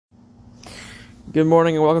Good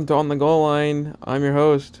morning and welcome to On the Goal Line. I'm your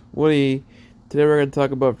host, Woody. Today we're going to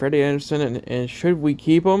talk about Freddie Anderson and should we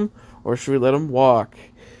keep him or should we let him walk?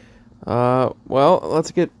 Well,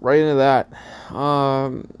 let's get right into that.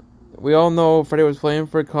 We all know Freddie was playing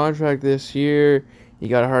for a contract this year. He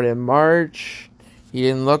got hurt in March. He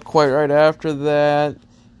didn't look quite right after that.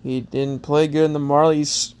 He didn't play good in the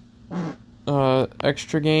Marlies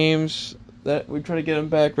extra games that we try to get him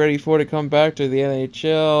back ready for to come back to the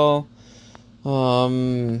NHL.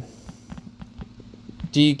 Do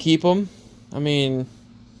you keep him? I mean,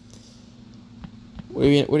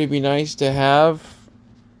 would it be nice to have?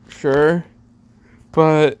 Sure.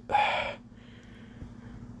 But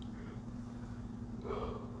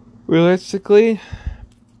realistically,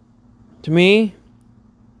 to me,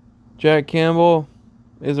 Jack Campbell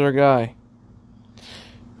is our guy.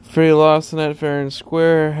 Freddie lost the net fair and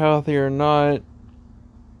square, healthy or not.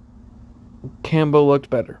 Campbell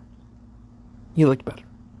looked better. He looked better.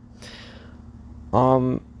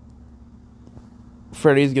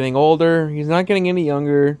 Freddie's getting older. He's not getting any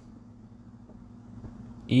younger.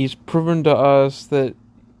 He's proven to us that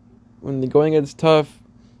when the going gets tough,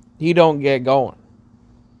 he don't get going.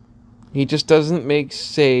 He just doesn't make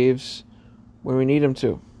saves when we need him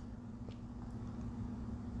to.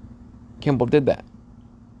 Campbell did that.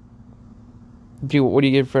 What do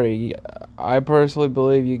you give Freddie? I personally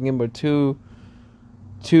believe you can give him a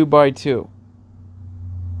 2x2.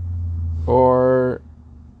 Or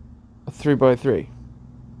a 3x3.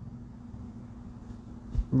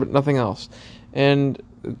 But nothing else. And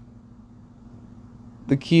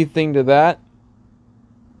the key thing to that,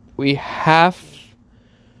 we have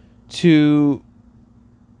to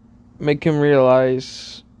make him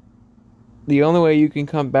realize the only way you can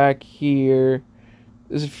come back here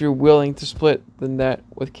is if you're willing to split the net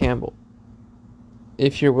with Campbell.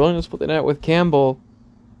 If you're willing to split the net with Campbell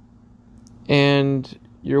and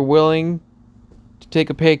you're willing to take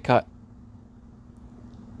a pay cut,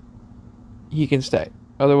 he can stay.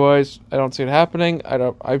 Otherwise, I don't see it happening. I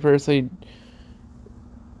got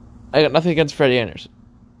nothing against Freddie Anderson,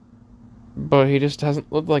 but he just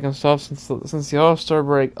hasn't looked like himself since the All-Star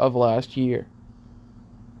break of last year.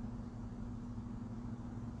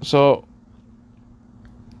 So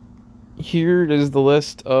here is the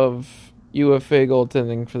list of UFA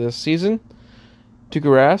goaltending for this season. Tuukka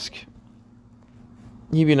Rask,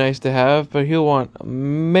 he'd be nice to have, but he'll want a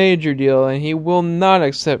major deal, and he will not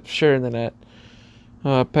accept sharing the net.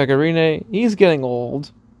 Pekka Rinne, he's getting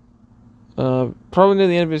old. Probably near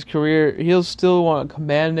the end of his career, he'll still want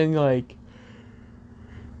commanding, I'll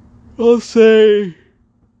say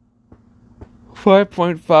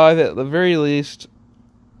 5.5 at the very least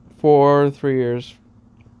for 3 years.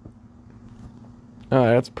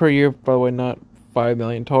 That's per year, by the way, not $5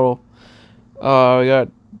 million total. We got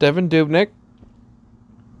Devan Dubnyk.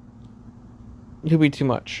 He'll be too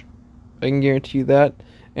much. I can guarantee you that.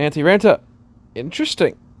 Antti Raanta.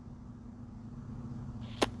 Interesting.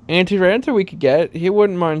 Antti Raanta we could get. He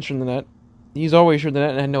wouldn't mind sharing the net. He's always shared the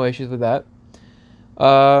net and had no issues with that.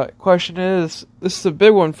 Question is, this is a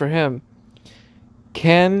big one for him.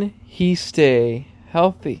 Can he stay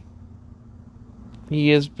healthy? He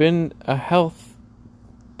has been a health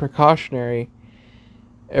precautionary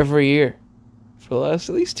every year. For the last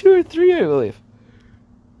at least 2 or 3, I believe.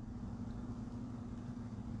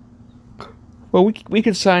 Well, we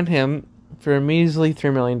could sign him for a measly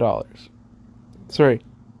 $3 million. Sorry,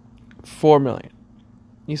 $4 million.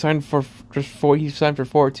 He signed for just 4. He signed for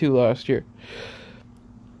 4.2 last year.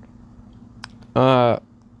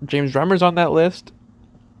 James Reimer's on that list.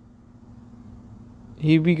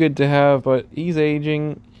 He'd be good to have, but he's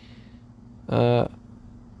aging.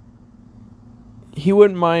 He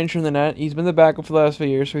wouldn't mind sharing the net. He's been the backup for the last few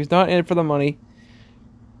years, so he's not in it for the money.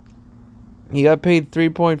 He got paid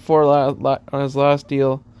 3.4 on his last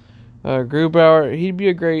deal. Grubauer, he'd be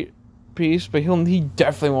a great piece, but he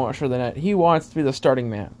definitely won't share the net. He wants to be the starting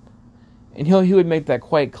man, and he would make that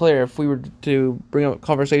quite clear if we were to bring up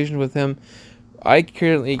conversations with him. I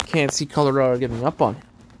currently can't see Colorado giving up on him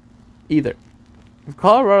either. If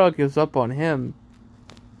Colorado gives up on him,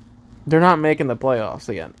 they're not making the playoffs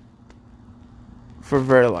again for a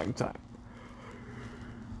very long time.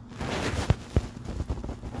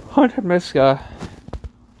 Hunter Miska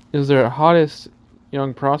is their hottest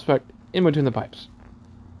young prospect in between the pipes.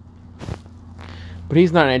 But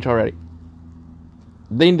he's not NHL ready.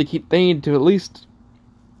 They need to at least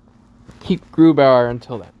keep Grubauer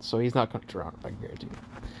until then. So he's not coming to Toronto, I guarantee you.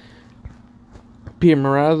 Peter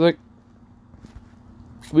Mrazek,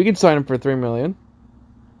 we could sign him for $3 million.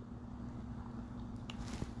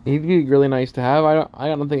 He'd be really nice to have. I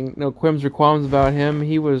don't think no quims or qualms about him.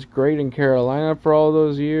 He was great in Carolina for all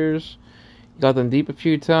those years. He got them deep a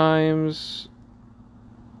few times.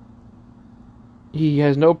 He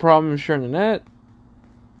has no problem sharing the net.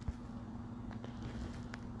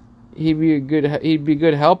 He'd be a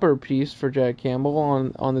good helper piece for Jack Campbell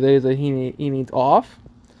on the days that he needs off.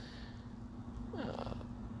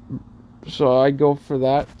 So I'd go for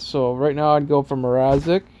that. So right now I'd go for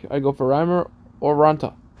Mrazek, I'd go for Reimer or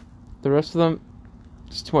Ranta. The rest of them,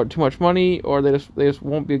 it's too much money, or they just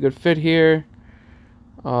won't be a good fit here.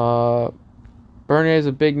 Bernier is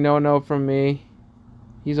a big no from me.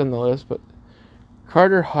 He's on the list, but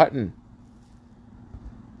Carter Hutton.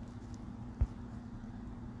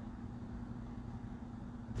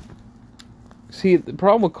 See, the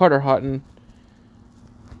problem with Carter Hutton,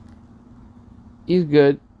 he's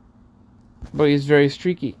good, but he's very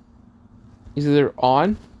streaky. He's either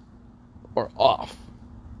on or off.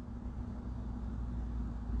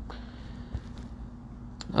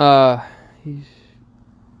 He's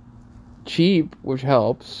cheap, which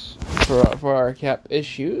helps for our cap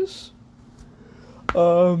issues.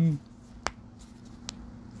 But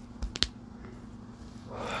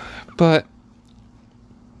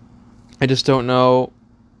I just don't know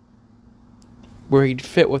where he'd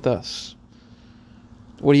fit with us.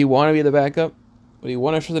 Would he want to be the backup? Would he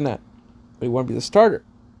want to share the net? Would he want to be the starter?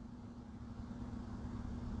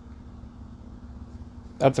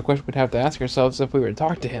 That's a question we'd have to ask ourselves if we were to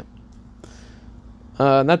talk to him.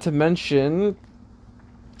 Not to mention,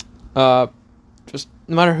 just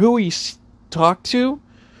no matter who we talk to,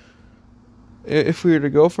 if we were to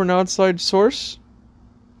go for an outside source,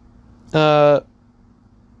 I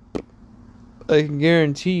can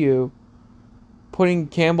guarantee you, putting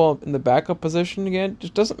Campbell in the backup position again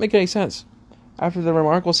just doesn't make any sense. After the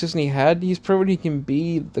remarkable season he had, he's proven he can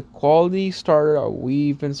be the quality starter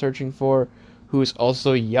we've been searching for, who is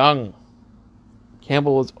also young.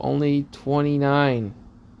 Campbell is only 29.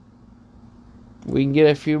 We can get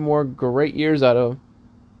a few more great years out of him.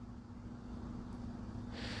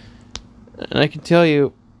 And I can tell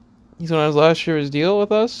you, he's on his last year of his deal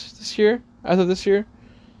with us this year, as of this year.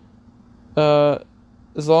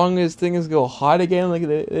 As long as things go hot again like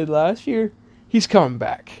they did last year, he's coming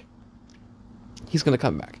back. He's going to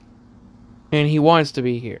come back. And he wants to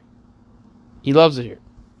be here. He loves it here.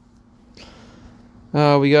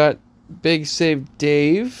 We got Big Save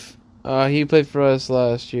Dave. He played for us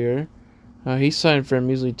last year. He signed for him,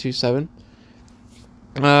 usually 2-7.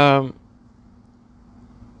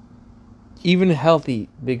 Even healthy,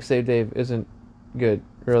 Big Save Dave isn't good,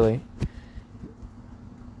 really.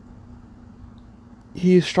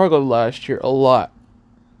 He struggled last year a lot.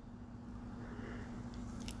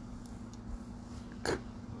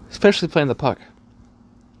 Especially playing the puck.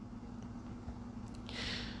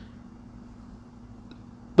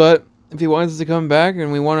 But if he wants to come back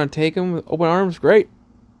and we want to take him with open arms, great.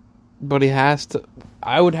 But he has to.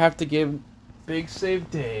 I would have to give Big Save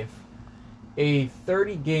Dave a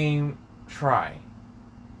 30-game try.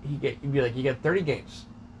 He'd be like, you get 30 games.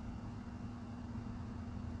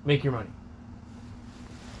 Make your money.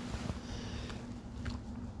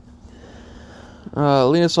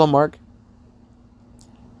 Linus Ullmark.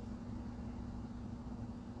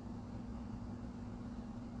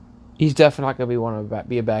 He's definitely not going to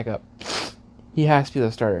be a backup. He has to be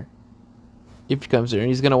the starter. If he comes here, and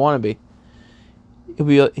he's going to want to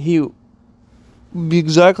be. He'll be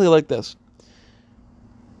exactly like this.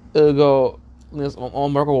 It'll go, Linus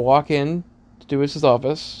Ullmark will walk in to do his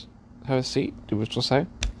office, have a seat, do what she'll say.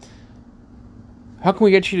 How can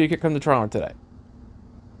we get you to come to Toronto today?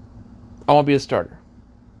 I want to be a starter.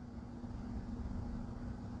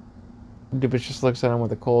 Dubas just looks at him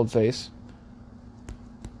with a cold face.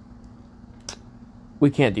 We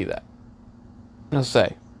can't do that. I'll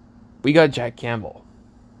say, we got Jack Campbell.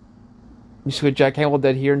 You see what Jack Campbell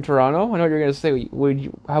did here in Toronto? I know what you're going to say.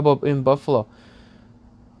 How about in Buffalo?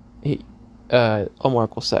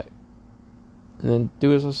 Ullmark will say. And then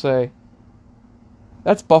Dubas will say,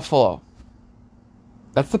 that's Buffalo.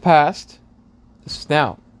 That's the past. This is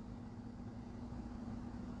now.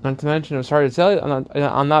 Not to mention, I'm sorry to tell you,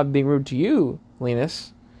 I'm not being rude to you,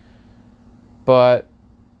 Linus, but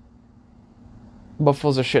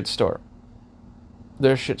Buffalo's a shit store.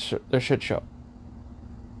 They're a shit show.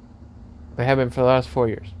 They have been for the last 4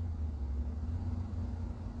 years.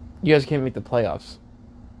 You guys can't make the playoffs.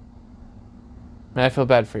 And I feel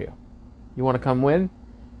bad for you. You want to come win?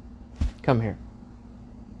 Come here.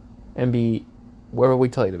 And be wherever we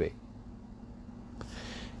tell you to be.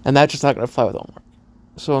 And that's just not going to fly with Ullmark.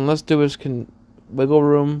 So unless Dubas can wiggle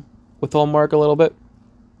room with Ullmark a little bit,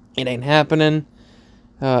 it ain't happening.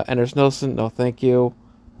 Anders Nilsson, no thank you.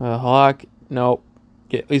 Halak, no.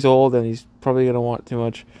 He's old and he's probably going to want too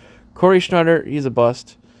much. Corey Schneider, he's a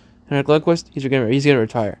bust. Henrik Lundqvist, he's going to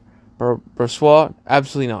retire. Brossois,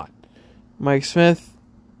 absolutely not. Mike Smith,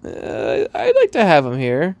 I'd like to have him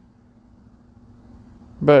here.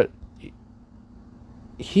 But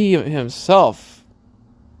he himself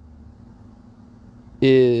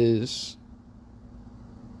is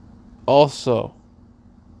also...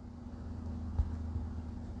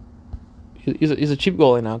 He's a cheap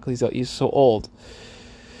goalie now because he's so old.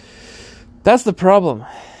 That's the problem.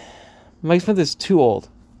 Mike Smith is too old.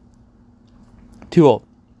 Too old.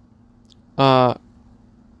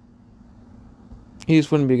 He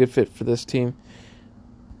just wouldn't be a good fit for this team.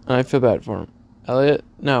 And I feel bad for him. Elliott,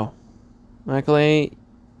 no. McElhinney,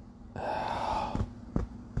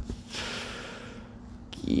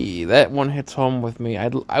 that one hits home with me. I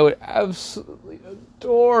would absolutely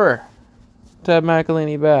adore to have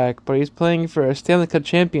McElhinney back, but he's playing for a Stanley Cup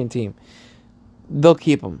champion team. They'll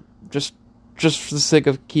keep him just for the sake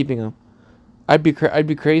of keeping him. I'd be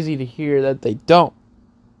crazy to hear that they don't.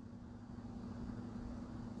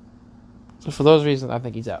 So for those reasons, I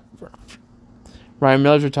think he's out. Ryan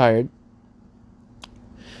Miller's retired.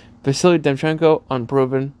 Vasily Demchenko,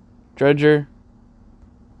 unproven. Dredger,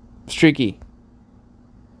 streaky.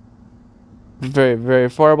 Very, very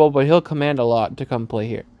affordable, but he'll command a lot to come play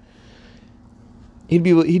here. He'd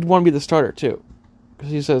want to be the starter too,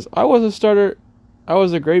 because he says, "I was a starter. I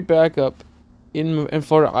was a great backup in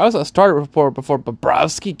Florida. I was a starter before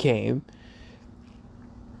Bobrovsky came."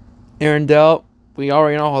 Aaron Dell, we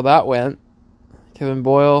already know how that went. Kevin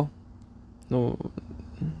Boyle, no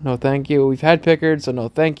thank you. We've had Pickard, so no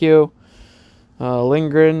thank you.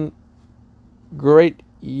 Lindgren, great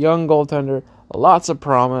young goaltender, lots of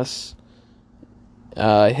promise.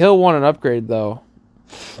 He'll want an upgrade though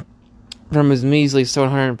from his measly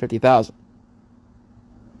 $750,000.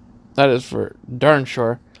 That is for darn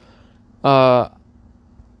sure. I'd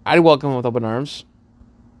welcome him with open arms.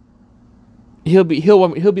 He'll be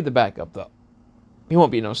the backup though. He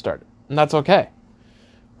won't be no starter, and that's okay.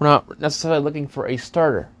 We're not necessarily looking for a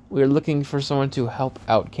starter. We're looking for someone to help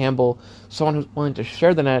out Campbell, someone who's willing to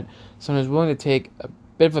share the net, someone who's willing to take a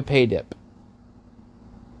bit of a pay dip.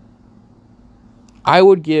 I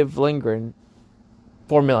would give Lindgren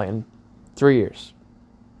 $4 million, 3 years.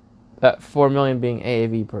 That $4 million being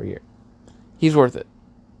AAV per year. He's worth it.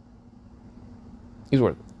 He's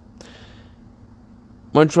worth it.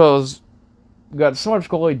 Montreal's got so much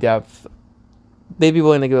goalie depth, they'd be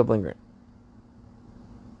willing to give up Lindgren.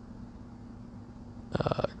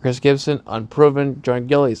 Chris Gibson, unproven. John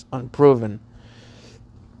Gillies, unproven.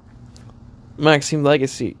 Maxime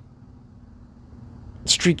Legacy,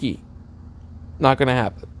 streaky. Not going to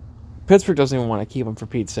happen. Pittsburgh doesn't even want to keep him for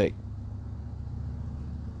Pete's sake.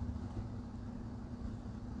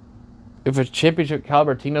 If a championship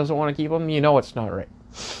caliber team doesn't want to keep him, you know it's not right.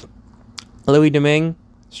 Louis Domingue,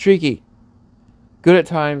 streaky. Good at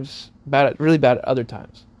times, really bad at other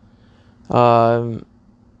times.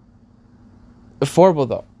 Affordable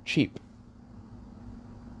though, cheap.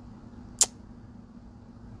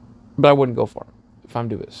 But I wouldn't go for him if I'm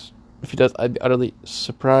Dubas. If he does, I'd be utterly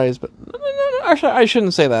surprised. But no. Actually, I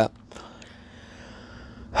shouldn't say that.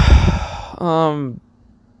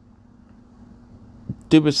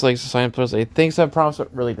 Dubas likes to sign players they think have promise,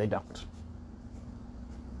 but really they don't.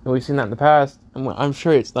 And we've seen that in the past, and I'm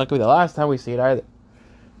sure it's not going to be the last time we see it either.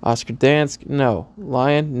 Oscar Dansk, no.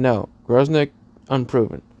 Lyon, no. Grosnick,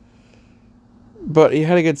 unproven. But he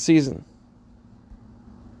had a good season.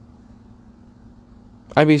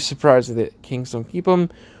 I'd be surprised if the Kings don't keep him.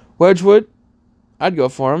 Wedgwood, I'd go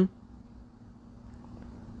for him.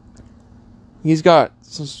 He's got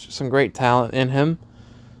some great talent in him,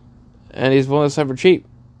 and he's willing to sell for cheap.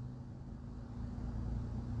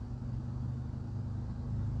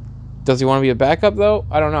 Does he want to be a backup, though?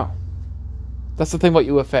 I don't know. That's the thing about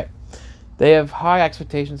UFA. They have high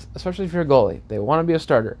expectations, especially if you're a goalie. They want to be a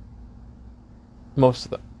starter. Most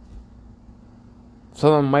of them.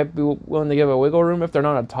 Some of them might be willing to give a wiggle room if they're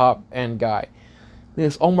not a top-end guy.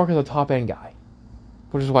 Linus Ullmark is a top-end guy,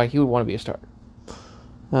 which is why he would want to be a starter.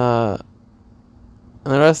 And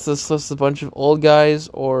the rest of this list is a bunch of old guys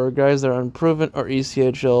or guys that are unproven or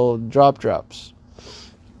ECHL drops.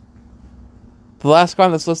 The last guy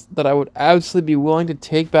on this list that I would absolutely be willing to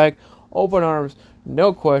take back open arms,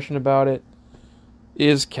 no question about it,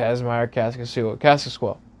 is Kazimir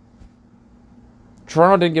Kaskisuo.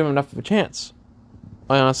 Toronto didn't give him enough of a chance.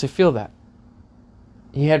 I honestly feel that.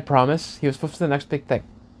 He had promise. He was supposed to be the next big thing.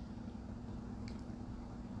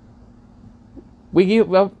 We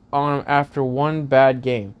gave up on him after one bad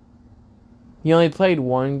game. He only played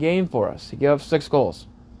one game for us. He gave up 6 goals.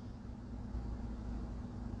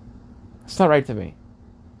 It's not right to me.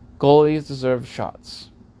 Goalies deserve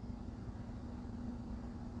shots.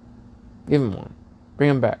 Give him one.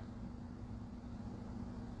 Bring him back.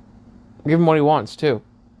 Give him what he wants, too.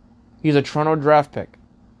 He's a Toronto draft pick.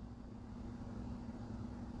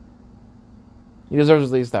 He deserves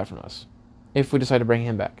at least that from us, if we decide to bring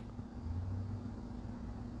him back.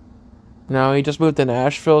 Now, he just moved to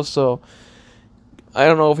Nashville, so I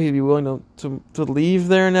don't know if he'd be willing to leave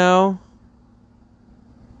there now.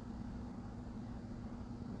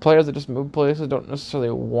 Players that just move places don't necessarily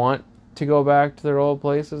want to go back to their old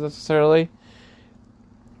places necessarily,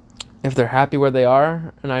 if they're happy where they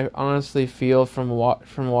are. And I honestly feel from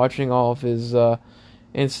watching all of his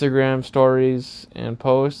Instagram stories and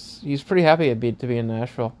posts, he's pretty happy to be in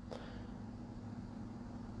Nashville.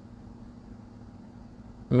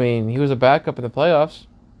 I mean, he was a backup in the playoffs.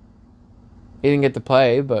 He didn't get to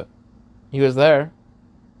play, but he was there.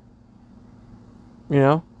 You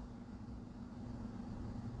know?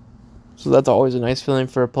 So that's always a nice feeling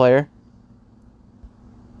for a player.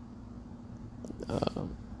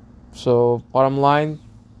 So bottom line,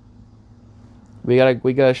 we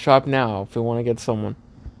gotta shop now if we want to get someone.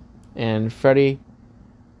 And Freddie,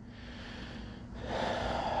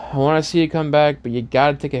 I want to see you come back, but you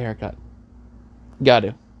gotta take a haircut. Got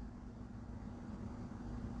to.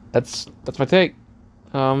 That's my take.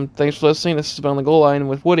 Thanks for listening. This has been On the Goal Line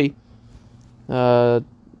with Woody.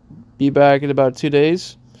 Be back in about 2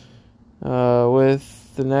 days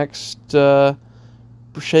with the next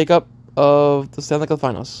shake-up of the Stanley Cup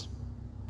Finals.